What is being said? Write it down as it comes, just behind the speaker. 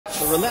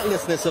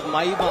relentlessness of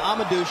Maiva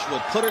Hamadouche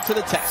would put her to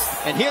the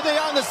test. And here they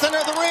are in the center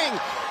of the ring.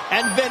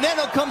 And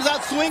Veneno comes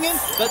out swinging,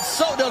 but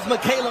so does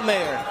Mikaela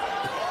Mayer.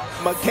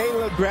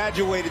 Mikaela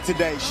graduated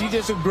today. She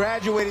just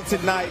graduated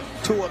tonight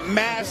to a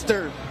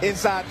master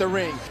inside the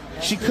ring.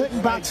 She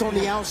couldn't box on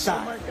the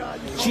outside.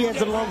 She has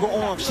the longer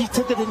arm. She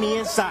took it in the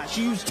inside.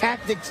 She used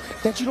tactics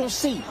that you don't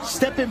see.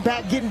 Stepping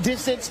back, getting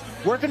distance,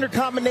 working her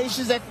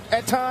combinations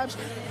at times,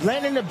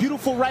 landing the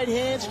beautiful right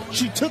hands.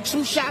 She took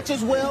some shots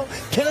as well,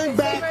 came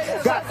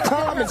back, got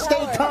calm and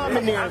stayed calm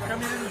in there.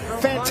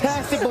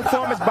 Fantastic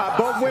performance by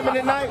both women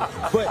tonight,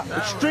 but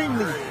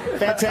extremely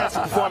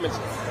fantastic performance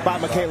by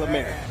Mikaela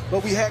Mayer.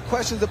 But we had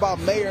questions about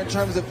Mayer in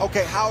terms of,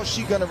 okay, how is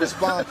she going to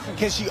respond?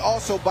 Can she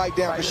also bite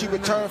down? Can she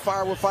return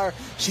fire with fire?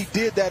 She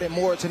did that and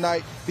more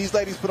tonight. These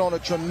ladies put on a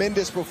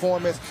tremendous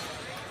performance.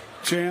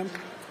 Champ,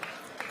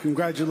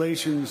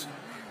 congratulations.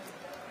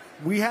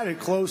 We had it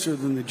closer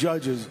than the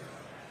judges,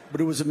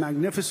 but it was a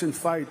magnificent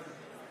fight.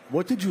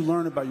 What did you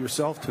learn about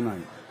yourself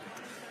tonight?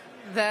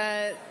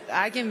 That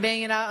I can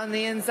bang it out on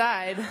the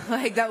inside.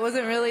 Like, that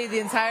wasn't really the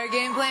entire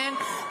game plan.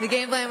 The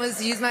game plan was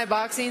to use my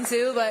boxing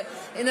too, but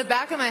in the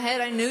back of my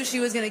head, I knew she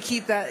was going to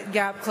keep that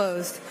gap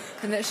closed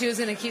and that she was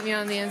going to keep me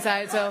on the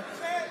inside. So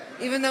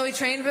even though we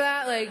trained for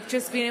that, like,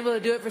 just being able to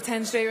do it for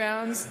 10 straight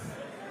rounds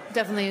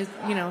definitely,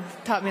 you know,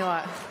 taught me a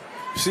lot.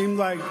 Seemed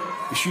like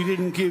she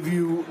didn't give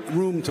you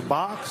room to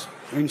box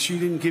and she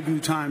didn't give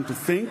you time to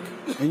think,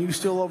 and you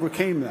still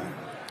overcame that.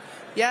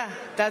 Yeah,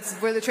 that's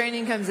where the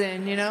training comes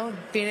in, you know,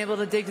 being able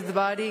to dig to the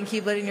body and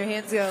keep letting your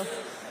hands go.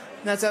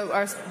 That's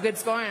our good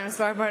sparring. Our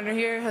sparring partner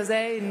here,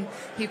 Jose, and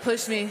he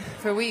pushed me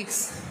for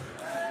weeks.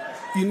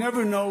 You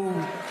never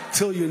know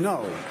till you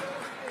know.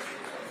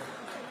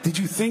 Did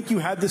you think you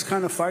had this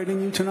kind of fight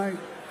in you tonight?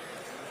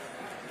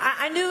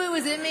 I knew it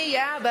was in me,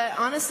 yeah, but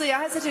honestly, I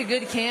had such a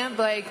good camp.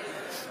 Like,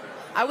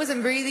 I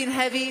wasn't breathing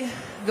heavy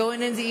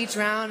going into each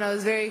round. I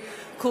was very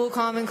cool,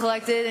 calm, and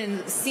collected,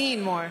 and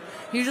seeing more.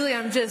 Usually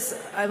I'm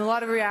a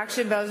lot of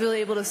reaction, but I was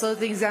really able to slow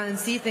things down and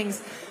see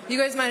things. You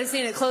guys might have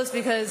seen it close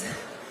because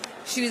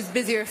she was a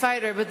busier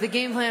fighter, but the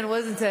game plan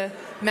wasn't to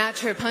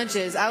match her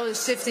punches. I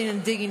was shifting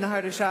and digging the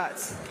harder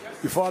shots.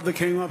 Your father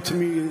came up to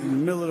me in the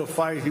middle of the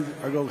fight.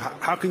 I go,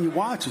 how can you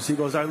watch this? He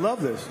goes, I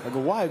love this. I go,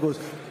 why? He goes,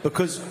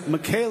 because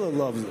Mikaela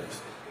loves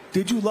this.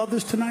 Did you love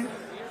this tonight?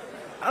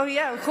 Oh,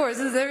 yeah, of course.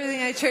 This is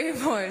everything I trained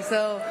for.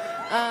 So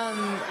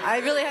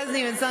I really hasn't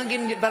even sunk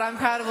in, but I'm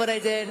proud of what I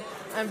did.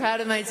 I'm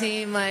proud of my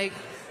team. Like,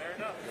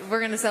 we're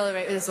going to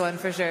celebrate this one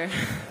for sure.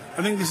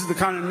 I think this is the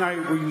kind of night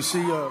where you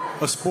see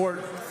a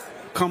sport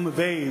come of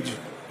age.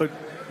 But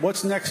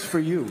what's next for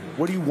you?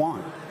 What do you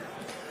want?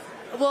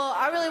 Well,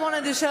 I really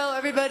wanted to show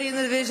everybody in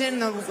the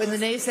division and the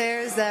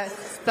naysayers that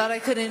thought I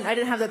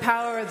didn't have the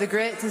power or the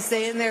grit to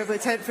stay in there for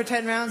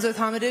 10 rounds with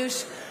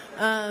Hamadouche.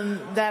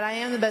 That I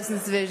am the best in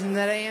this division,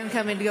 that I am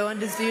coming to go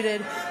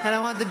undisputed, and I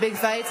want the big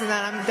fights, and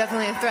that I'm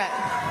definitely a threat.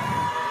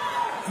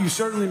 You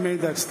certainly made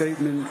that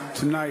statement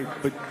tonight,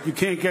 but you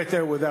can't get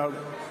there without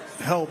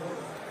help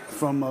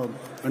from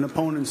an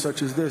opponent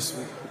such as this.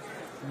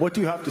 What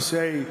do you have to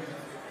say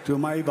to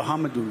Maiva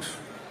Hamadouche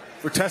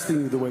for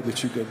testing you the way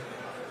that you did?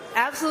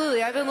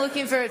 Absolutely. I've been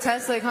looking for a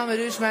test like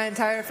Hamadouche my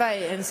entire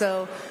fight, and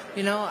so,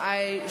 you know,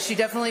 she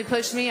definitely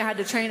pushed me. I had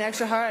to train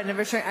extra hard.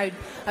 I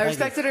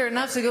respected her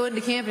enough to go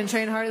into camp and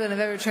train harder than I've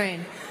ever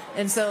trained.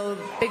 And so,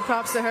 big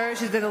props to her.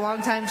 She's been a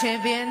long-time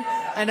champion.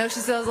 I know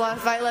she still has a lot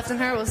of fight left in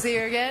her. We'll see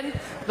her again,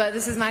 but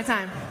this is my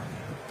time.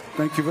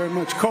 Thank you very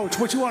much. Coach,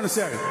 what you want to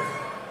say?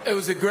 It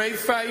was a great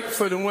fight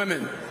for the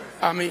women.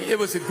 I mean, it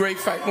was a great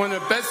fight. One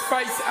of the best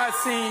fights I've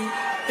seen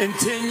in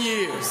 10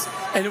 years.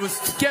 And it was,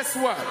 guess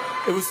what?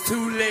 It was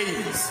two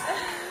ladies.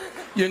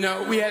 You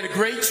know, we had a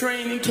great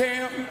training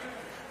camp,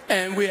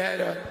 and we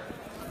had a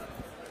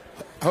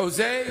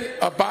Jose,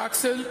 a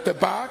boxer, the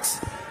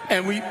box,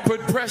 and we put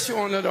pressure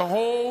on her the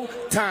whole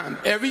time.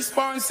 Every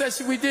sparring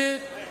session we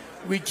did,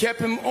 we kept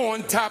him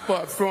on top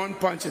of throwing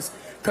punches.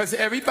 Because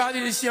everybody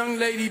this young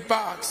lady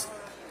boxed,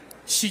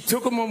 she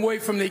took them away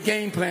from their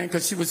game plan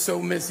because she was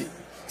so messy.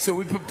 So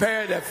we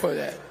prepared her for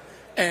that.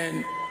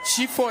 And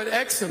she fought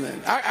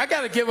excellent. I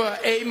got to give her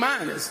an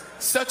A-.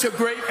 Such a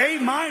great A-.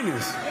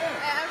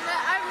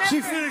 Yeah,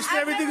 she finished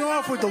everything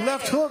off with the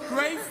left hook.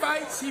 Great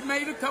fight. She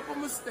made a couple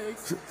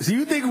mistakes. So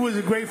you think it was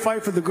a great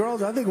fight for the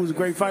girls? I think it was a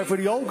great fight for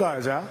the old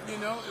guys, Al. You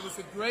know, it was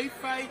a great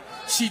fight.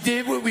 She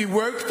did what we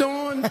worked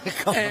on,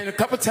 and a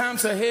couple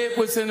times her head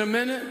was in a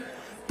minute.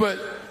 But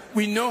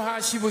we know how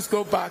she was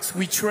going to box.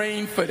 We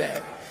trained for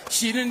that.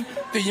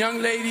 The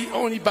young lady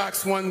only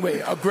boxed one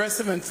way,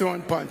 aggressive and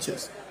throwing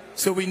punches.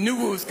 So we knew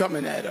what was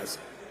coming at us.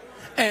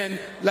 And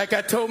like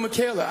I told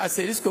Mikaela, I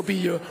said, this is going to be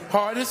your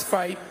hardest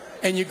fight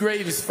and your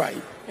greatest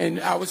fight. And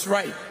I was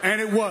right. And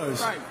it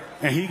was. Right.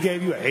 And he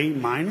gave you an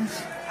A-?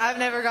 I've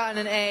never gotten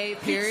an A,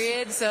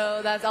 period,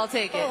 so I'll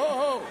take it.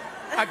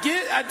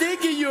 I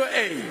did give you an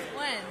A.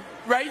 When?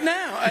 Right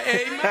now, an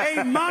A-.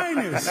 A-.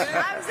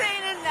 I'm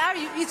saying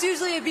it's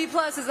usually a B+ is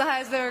the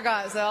highest I've ever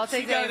got, so I'll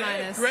take the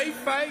A-. Great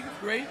fight,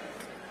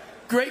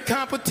 great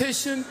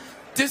competition.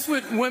 This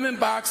with women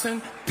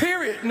boxing,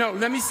 period. No,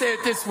 let me say it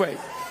this way.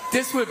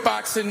 This what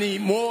boxing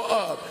need more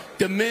of.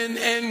 The men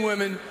and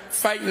women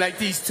fighting like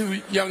these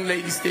two young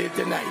ladies did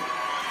tonight.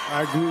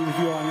 I agree with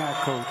you on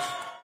that, Coach.